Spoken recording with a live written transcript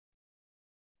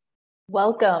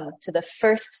Welcome to the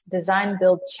first Design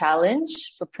Build Challenge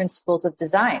for Principles of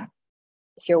Design.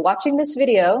 If you're watching this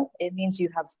video, it means you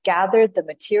have gathered the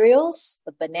materials,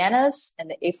 the bananas, and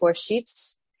the A4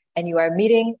 sheets, and you are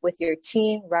meeting with your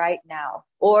team right now.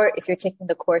 Or if you're taking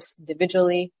the course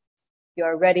individually, you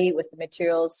are ready with the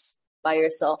materials by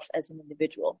yourself as an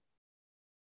individual.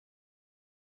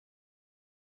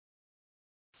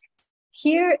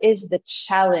 Here is the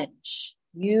challenge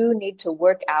you need to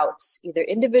work out either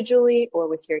individually or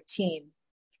with your team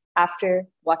after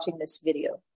watching this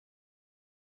video.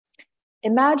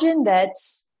 Imagine that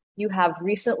you have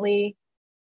recently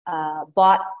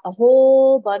bought a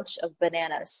whole bunch of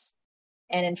bananas.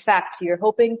 And in fact, you're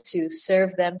hoping to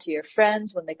serve them to your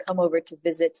friends when they come over to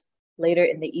visit later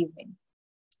in the evening.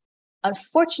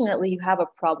 Unfortunately, you have a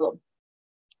problem.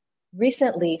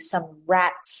 Recently, some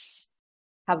rats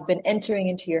have been entering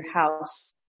into your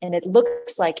house. And it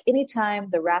looks like anytime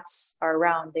the rats are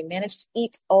around, they manage to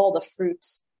eat all the fruit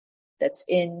that's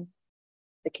in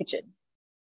the kitchen.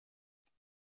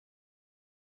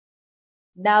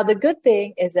 Now, the good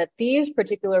thing is that these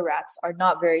particular rats are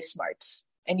not very smart.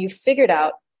 And you figured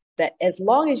out that as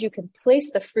long as you can place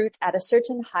the fruit at a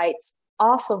certain height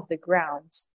off of the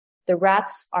ground, the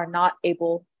rats are not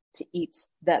able to eat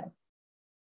them.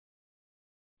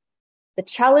 The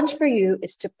challenge for you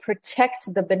is to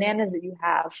protect the bananas that you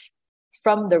have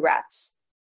from the rats.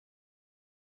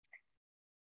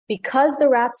 Because the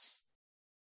rats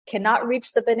cannot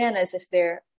reach the bananas if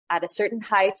they're at a certain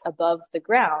height above the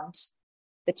ground,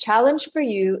 the challenge for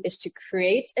you is to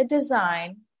create a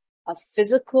design, a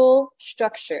physical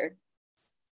structure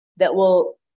that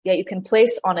you can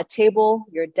place on a table,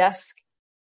 your desk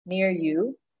near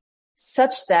you,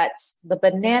 such that the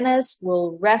bananas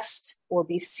will rest or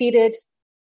be seated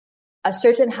a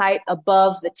certain height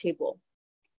above the table.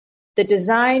 The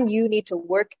design you need to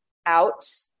work out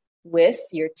with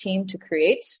your team to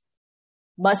create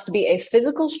must be a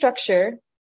physical structure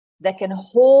that can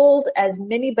hold as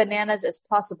many bananas as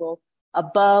possible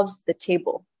above the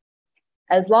table.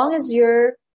 As long as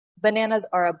your bananas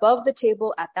are above the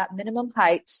table at that minimum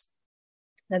height,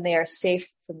 then they are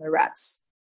safe from the rats.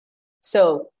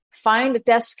 So find a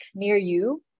desk near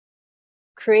you,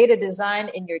 create a design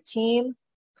in your team,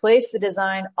 place the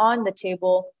design on the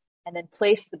table, and then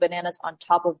place the bananas on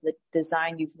top of the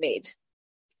design you've made.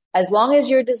 As long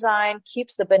as your design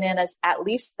keeps the bananas at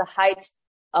least the height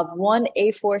of one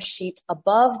A4 sheet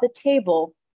above the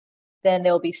table, then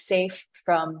they'll be safe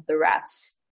from the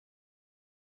rats.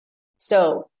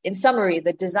 So, in summary,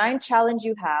 the design challenge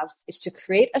you have is to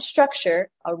create a structure,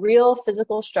 a real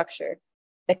physical structure,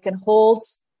 that can hold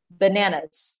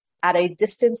bananas at a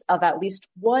distance of at least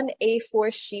one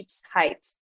A4 sheet's height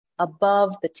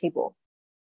above the table.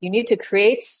 You need to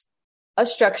create a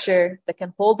structure that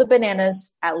can hold the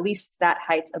bananas at least that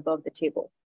height above the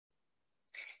table.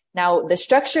 Now, the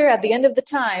structure at the end of the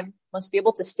time must be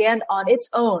able to stand on its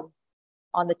own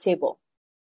on the table.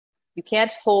 You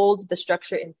can't hold the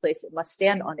structure in place. It must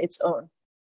stand on its own.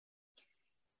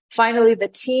 Finally, the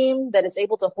team that is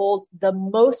able to hold the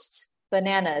most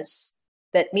bananas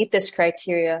that meet this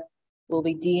criteria will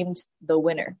be deemed the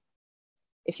winner.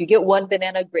 If you get one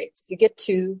banana, great. If you get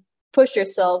two, push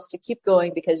yourselves to keep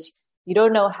going because you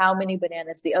don't know how many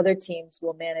bananas the other teams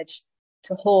will manage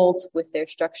to hold with their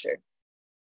structure.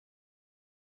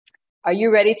 Are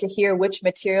you ready to hear which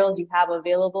materials you have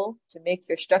available to make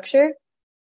your structure?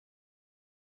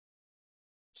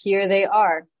 Here they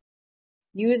are.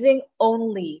 Using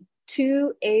only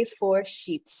 2 A4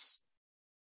 sheets,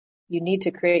 you need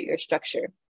to create your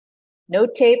structure. No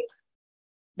tape,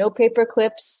 no paper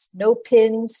clips, no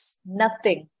pins,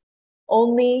 nothing.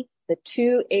 Only the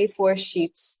 2 A4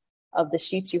 sheets of the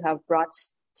sheets you have brought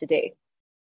today.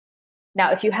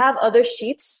 Now, if you have other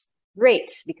sheets,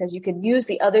 great, because you can use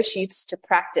the other sheets to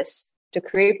practice, to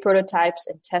create prototypes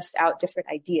and test out different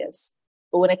ideas.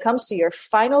 But when it comes to your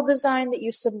final design that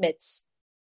you submit,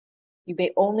 you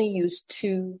may only use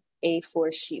 2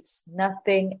 A4 sheets,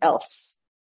 nothing else.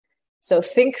 So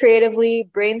think creatively,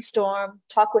 brainstorm,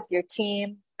 talk with your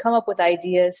team, come up with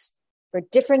ideas for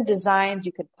different designs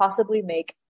you could possibly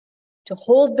make to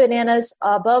hold bananas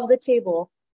above the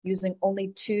table using only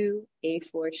 2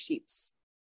 A4 sheets.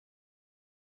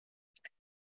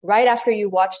 Right after you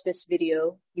watch this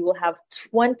video, you will have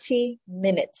 20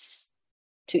 minutes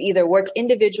to either work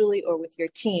individually or with your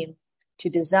team to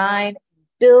design,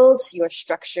 build your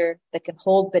structure that can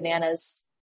hold bananas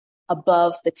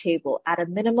above the table at a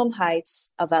minimum height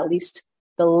of at least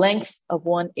the length of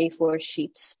one A4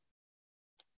 sheet.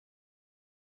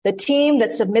 The team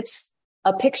that submits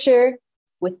a picture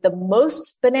with the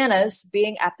most bananas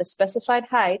being at the specified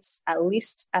heights, at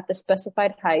least at the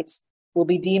specified heights, will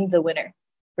be deemed the winner.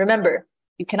 Remember,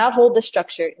 you cannot hold the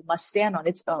structure. It must stand on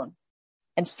its own.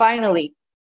 And finally,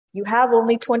 you have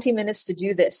only 20 minutes to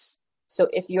do this. So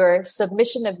if your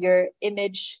submission of your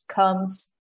image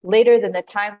comes later than the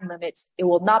time limit, it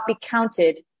will not be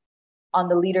counted on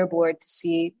the leaderboard to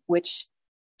see which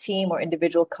team or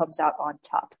individual comes out on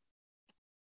top.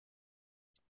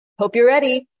 Hope you're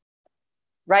ready.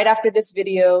 Right after this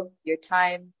video, your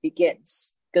time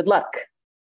begins. Good luck.